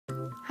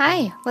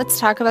Hi, let's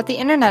talk about the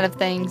Internet of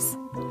Things.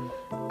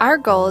 Our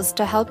goal is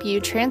to help you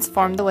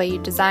transform the way you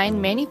design,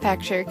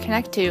 manufacture,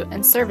 connect to,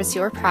 and service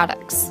your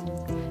products.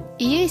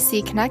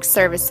 EAC Connect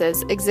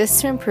Services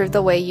exists to improve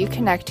the way you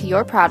connect to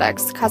your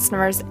products,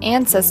 customers,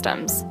 and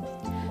systems.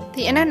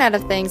 The Internet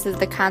of Things is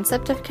the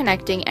concept of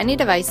connecting any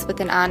device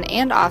with an on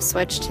and off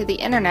switch to the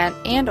Internet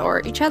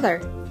and/or each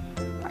other.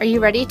 Are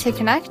you ready to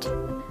connect?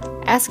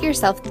 Ask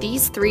yourself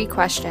these 3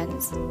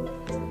 questions.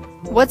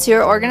 What's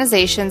your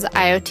organization's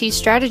IoT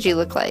strategy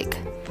look like?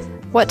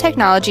 What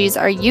technologies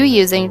are you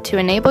using to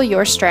enable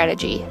your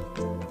strategy?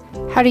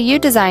 How do you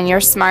design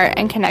your smart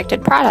and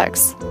connected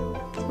products?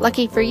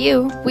 Lucky for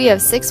you, we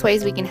have 6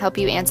 ways we can help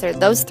you answer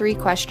those 3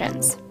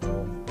 questions.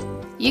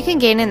 You can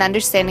gain an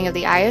understanding of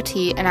the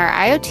IoT in our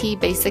IoT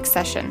Basics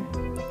session.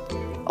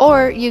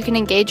 Or you can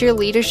engage your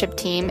leadership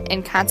team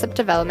in concept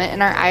development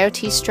in our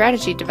IoT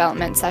Strategy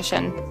Development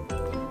session.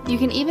 You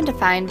can even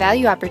define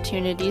value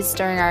opportunities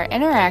during our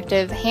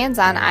interactive,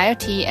 hands-on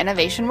IoT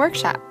Innovation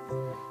Workshop.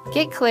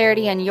 Get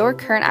clarity on your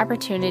current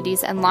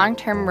opportunities and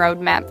long-term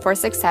roadmap for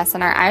success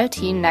in our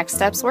IoT Next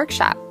Steps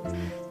Workshop.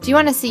 Do you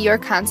want to see your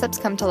concepts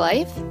come to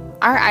life?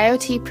 Our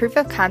IoT Proof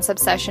of Concept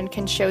session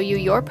can show you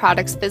your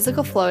product's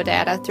physical flow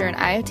data through an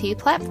IoT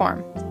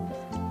platform.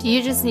 Do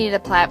you just need a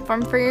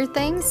platform for your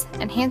things?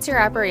 Enhance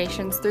your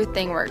operations through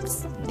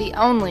ThingWorks, the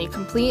only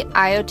complete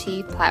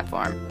IoT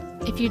platform.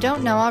 If you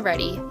don't know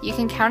already, you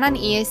can count on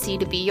EAC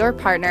to be your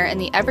partner in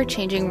the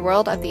ever-changing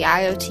world of the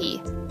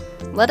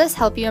IoT. Let us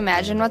help you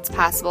imagine what's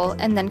possible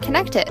and then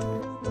connect it.